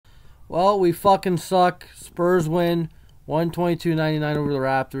Well, we fucking suck. Spurs win 122-99 over the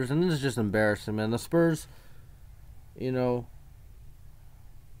Raptors, and this is just embarrassing, man. The Spurs, you know,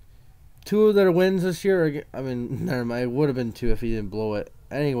 two of their wins this year. I mean, never mind. It would have been two if he didn't blow it.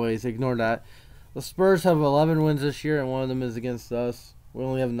 Anyways, ignore that. The Spurs have 11 wins this year, and one of them is against us. We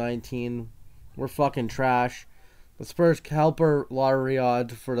only have 19. We're fucking trash. The Spurs help our lottery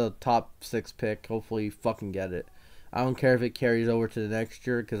odds for the top 6 pick. Hopefully, fucking get it. I don't care if it carries over to the next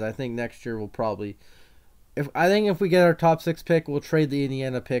year, because I think next year we'll probably... if we get our top 6 pick, we'll trade the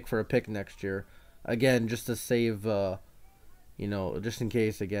Indiana pick for a pick next year. Again, just to save, just in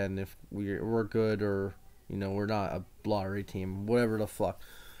case, again, if we're good or, we're not a lottery team. Whatever the fuck.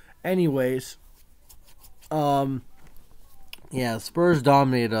 Anyways, yeah, Spurs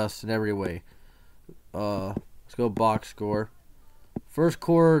dominated us in every way. Let's go box score. First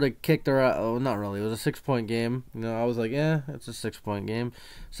quarter, they kicked their ass. Oh, not really. It was a 6-point game. I was like, it's a 6-point game.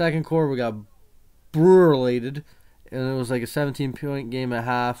 Second quarter, we got brutalated, and it was like a 17-point game at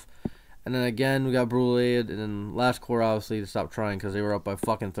half. And then again, we got brutalated, and then last quarter, obviously, they stopped trying because they were up by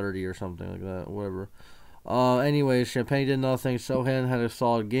fucking 30 or something like that. Whatever. Anyways, Champagne did nothing. Sohan had a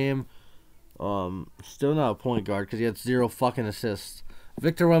solid game. Still not a point guard because he had 0 fucking assists.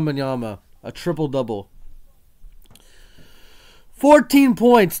 Victor Wembanyama, a triple-double. 14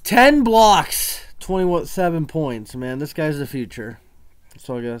 points, 10 blocks, 7 points. Man, this guy's the future. That's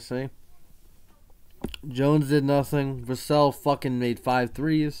all I gotta say. Jones did nothing. Vassell fucking made 5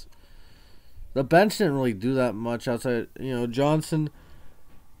 threes. The bench didn't really do that much outside. Johnson,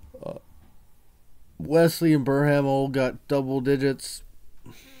 Wesley, and Burham all got double digits.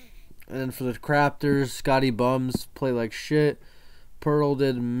 And then for the Raptors, Scotty Bums played like shit. Pirtle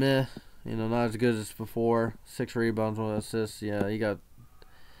did meh. Not as good as before. 6 rebounds, 1 assist. Yeah, he got...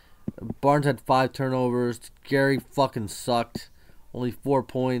 Barnes had 5 turnovers. Gary fucking sucked. Only 4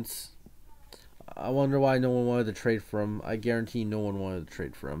 points. I wonder why no one wanted to trade for him. I guarantee no one wanted to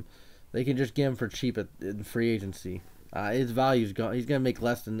trade for him. They can just get him for cheap in free agency. His value's gone. He's going to make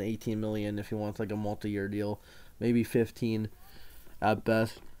less than $18 million if he wants like a multi-year deal. Maybe 15 at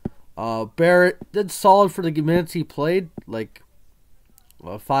best. Barrett did solid for the minutes he played.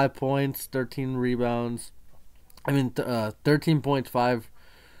 5 points, 13 rebounds. 13 points, 5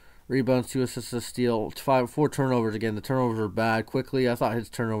 rebounds, 2 assists, a steal, 4 turnovers. Again, the turnovers were bad. Quickly, I thought his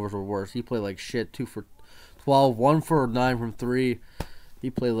turnovers were worse. He played like shit. 2 for 12, 1 for 9 from 3.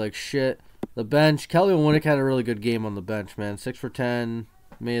 He played like shit. The bench, Kelly Olynyk had a really good game on the bench, man. 6 for 10,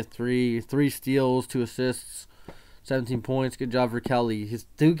 made 3 steals, 2 assists, 17 points. Good job for Kelly. His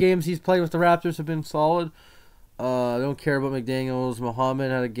 2 games he's played with the Raptors have been solid. I don't care about McDaniels. Muhammad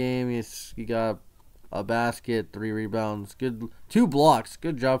had a game. He got a basket, 3 rebounds, 2 blocks.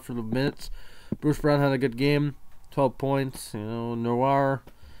 Good job for the minutes. Bruce Brown had a good game, 12 points. Noir,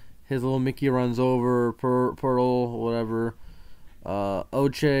 his little Mickey runs over. Pirtle, whatever.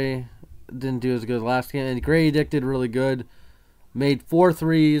 Oche didn't do as good last game. And Grady Dick did really good. Made 4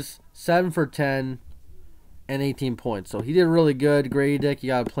 threes, 7 for 10. And 18 points. So he did really good. Grady Dick, you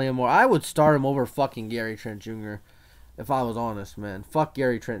gotta play him more. I would start him over fucking Gary Trent Jr. if I was honest, man. Fuck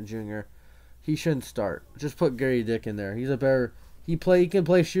Gary Trent Jr. He shouldn't start. Just put Grady Dick in there. He's a better... He can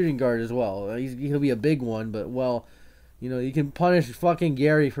play shooting guard as well. He'll be a big one, but you can punish fucking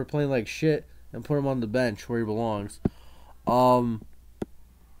Gary for playing like shit and put him on the bench where he belongs. And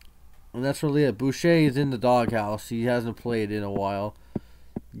that's really it. Boucher is in the doghouse. He hasn't played in a while.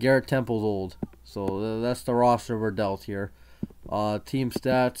 Garrett Temple's old. So that's the roster we're dealt here. Team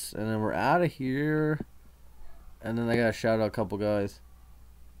stats, and then we're out of here. And then I gotta shout out a couple guys.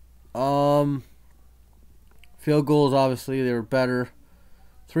 Field goals, obviously they were better.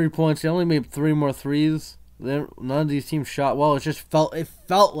 3 points. They only made 3 more threes. None of these teams shot well. It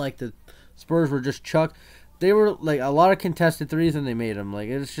felt like the Spurs were just chucked. They were like a lot of contested threes, and they made them. Like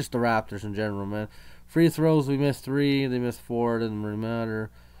it's just the Raptors in general, man. Free throws, we missed 3. They missed 4. It didn't really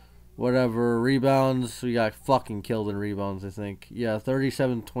matter. Whatever. Rebounds, we got fucking killed in rebounds, I think. Yeah,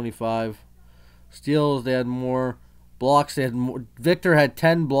 37-25. Steals, they had more. Blocks, they had more. Victor had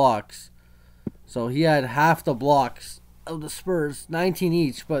 10 blocks. So he had half the blocks of the Spurs. 19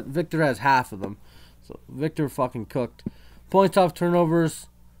 each, but Victor has half of them. So Victor fucking cooked. Points off turnovers.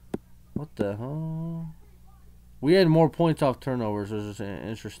 What the hell? We had more points off turnovers, which is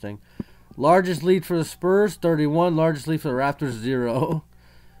interesting. Largest lead for the Spurs, 31. Largest lead for the Raptors, 0.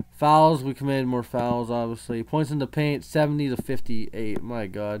 Fouls, we committed more fouls, obviously. Points in the paint, 70-58. My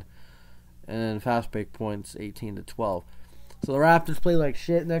God. And then fast break points, 18-12. So the Raptors play like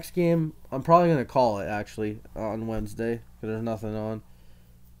shit next game. I'm probably going to call it, actually, on Wednesday, because there's nothing on.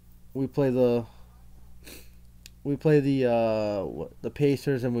 We play the we play the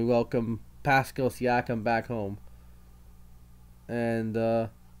Pacers and we welcome Pascal Siakam back home. And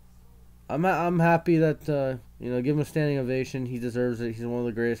I'm happy that give him a standing ovation. He deserves it. He's one of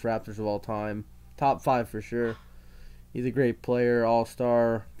the greatest Raptors of all time, top 5 for sure. He's a great player,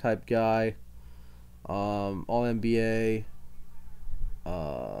 all-star type guy, all NBA.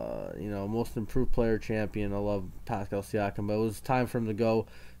 Most improved player champion. I love Pascal Siakam, but it was time for him to go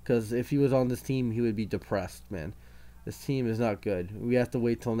because if he was on this team, he would be depressed, man. This team is not good. We have to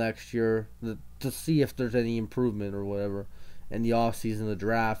wait till next year to see if there's any improvement or whatever in the offseason, the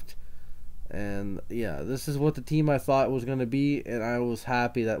draft. And yeah, this is what the team I thought was going to be, and I was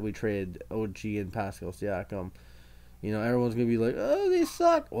happy that we traded OG and Pascal Siakam. Everyone's going to be like, oh, they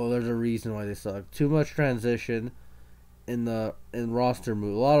suck. Well, there's a reason why they suck. Too much transition in roster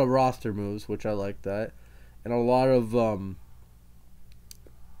moves. A lot of roster moves, which I like that. And a lot of,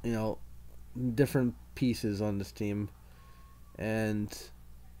 different pieces on this team. And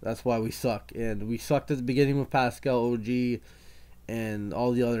that's why we suck. And we sucked at the beginning with Pascal, OG, and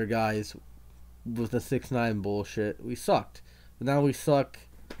all the other guys with the 6'9" bullshit. We sucked. But now we suck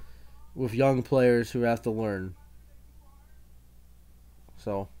with young players who have to learn.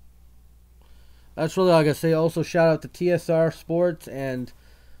 So that's really all I gotta say. Also, shout out to TSR Sports and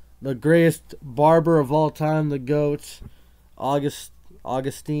the greatest barber of all time, the GOAT,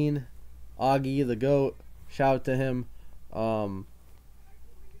 Augustine, Augie, the GOAT. Shout out to him. Shout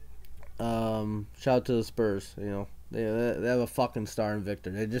out to the Spurs. They have a fucking star in Victor.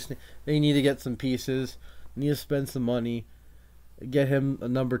 They need to get some pieces. Need to spend some money. Get him a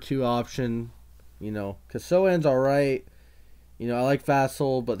number 2 option. Because Sohan's alright. I like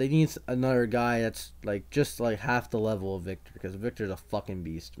Vassell, but they need another guy that's just half the level of Victor, because Victor's a fucking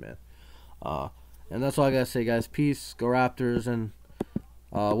beast, man. And that's all I gotta say, guys. Peace, go Raptors, and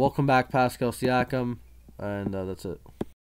welcome back Pascal Siakam, and that's it.